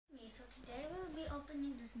today we'll be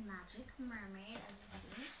opening this Magic Mermaid, as you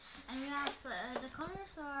see. And we have, the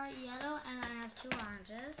colors are yellow and I have 2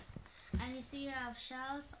 oranges. And you see we have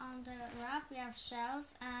shells on the wrap. We have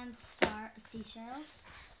shells and seashells.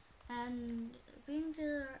 And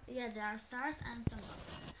there are stars and some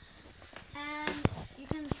bubbles. And you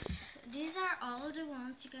can, these are all the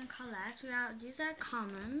ones you can collect. These are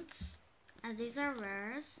commons, and these are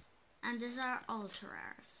rares, and these are ultra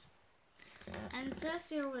rares. And it says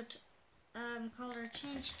here with color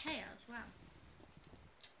change tails. Wow.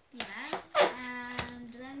 Yes.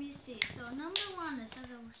 And let me see. So number 1, it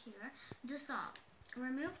says over here, dissolve.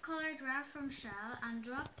 Remove colored wrap from shell and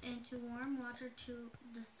drop into warm water to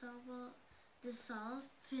dissolve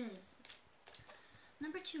fizz.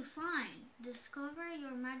 Number 2, find. Discover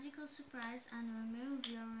your magical surprise and remove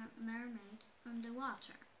your mermaid from the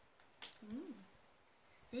water. Ooh.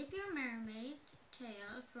 Dip your mermaid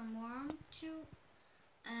tail from warm to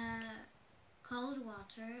cold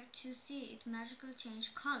water to see it magically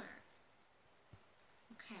change color.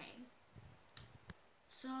 Okay.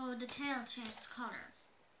 So the tail changed color.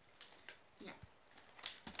 Yeah.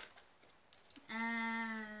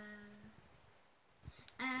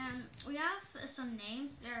 And we have some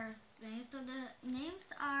names. There's names. So the names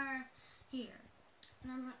are here.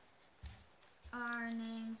 Our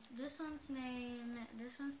names. This one's name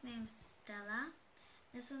is Stella.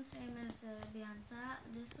 This one's name is Bianca.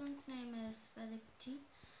 This one's name is Felicity.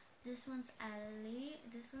 This one's Ellie.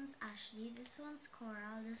 This one's Ashley. This one's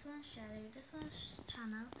Coral. This one's Shelly. This one's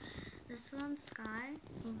Channel. This one's Sky.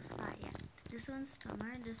 Oh, Sky, yeah. This one's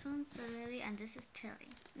Summer. This one's Lily. And this is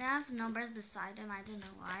Tilly. They have numbers beside them. I don't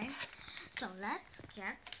know why. So let's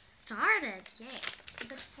get started. Yay. But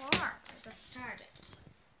before I get started,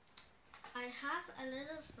 I have a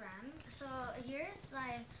little friend. So here's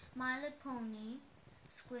like My Little Pony,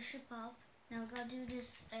 Squishy Pop. Now we're gonna do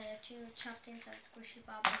this 2 Shopkins and Squishy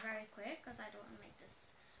Pop very quick because I don't want to make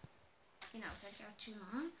this, video too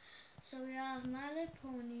long. So we have My Little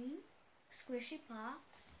Pony, Squishy Pop,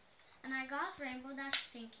 and I got Rainbow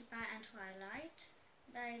Dash, Pinkie Pie, and Twilight.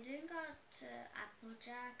 But I didn't got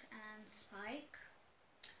Applejack and Spike.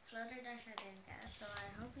 Flutter Dash I didn't get, so I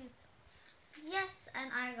hope he's. Yes,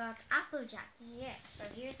 and I got Applejack. Yeah, so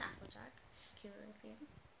here's Applejack. Cute little thing.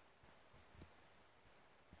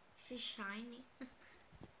 She's shiny.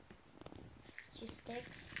 She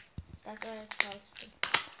sticks. That's what it's supposed to.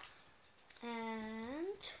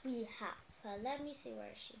 And we have, let me see,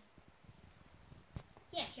 where is she?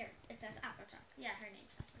 Yeah, here. It says Applejack. Yeah, her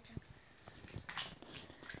name's Applejack.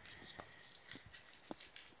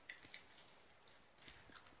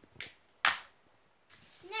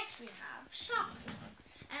 Next we have Shopkins.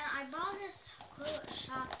 And I bought this cool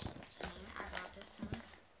Shopkins thing. I bought this one.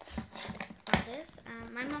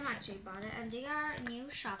 My mom actually bought it, and they are new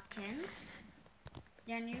Shopkins.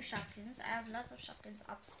 They are new Shopkins. I have lots of Shopkins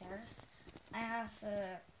upstairs. I have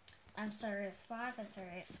Series 5 and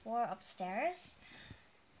Series 4 upstairs.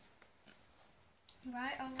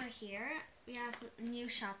 Right over here, we have new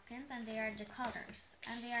Shopkins, and they are the colors.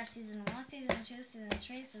 And they are Season 1, Season 2, Season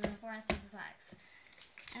 3, Season 4, and Season 5.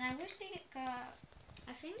 And I wish they got,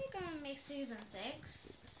 I think they're gonna make Season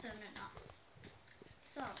 6 soon enough.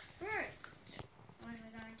 So first, what are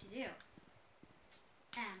we going to do?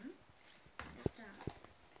 It's done.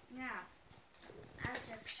 Now, I'll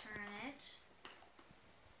just turn it.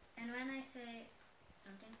 And when I say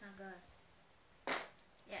something's not good,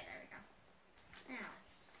 yeah, there we go. Now,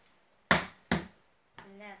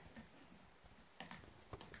 let's see.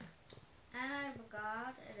 And I've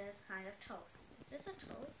got this kind of toast. Is this a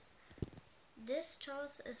toast? This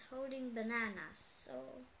toast is holding bananas, so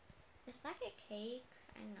it's like a cake.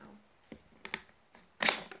 I know.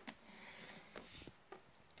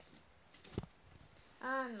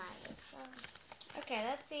 On my list. Okay,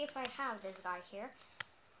 let's see if I have this guy here.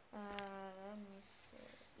 Let me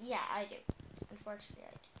see. Yeah, I do. Unfortunately,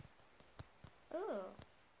 I do. Ooh,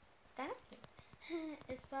 it's kind of cute.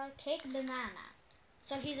 It's called Cake Banana.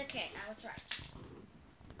 So he's a cake. I was right.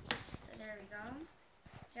 So there we go.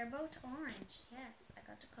 They're both orange. Yes, I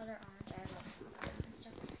got the color orange. I love the color orange.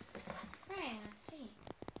 Right, let's see.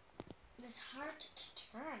 It's hard to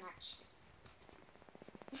turn, actually.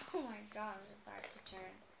 Oh my gosh, it's hard to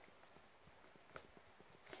turn.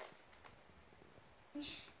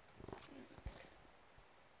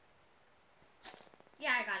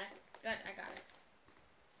 Yeah, I got it. Good, I got it.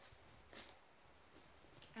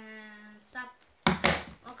 And stop.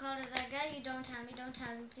 What color did I get? You don't tell me,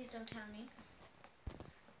 please don't tell me.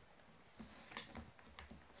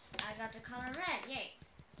 I got the color red, yay.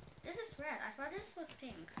 This is red. I thought this was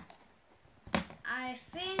pink. I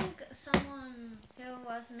think someone who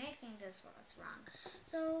was making this was wrong.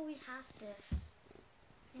 So we have this.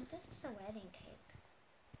 I think this is a wedding cake.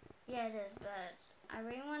 Yeah, it is, but I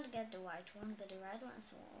really want to get the white one, but the red one's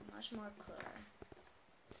much more cooler.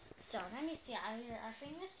 So let me see. I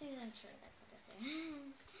think this season 3. I put this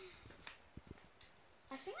in.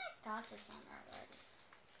 I think I got this one already.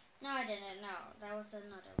 No, I didn't. No, that was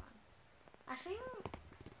another one. I think.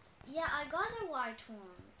 Yeah, I got the white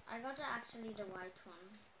one. I got actually the white one.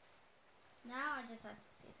 Now I just have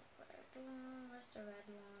to see the red one. Where's the red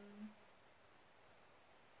one?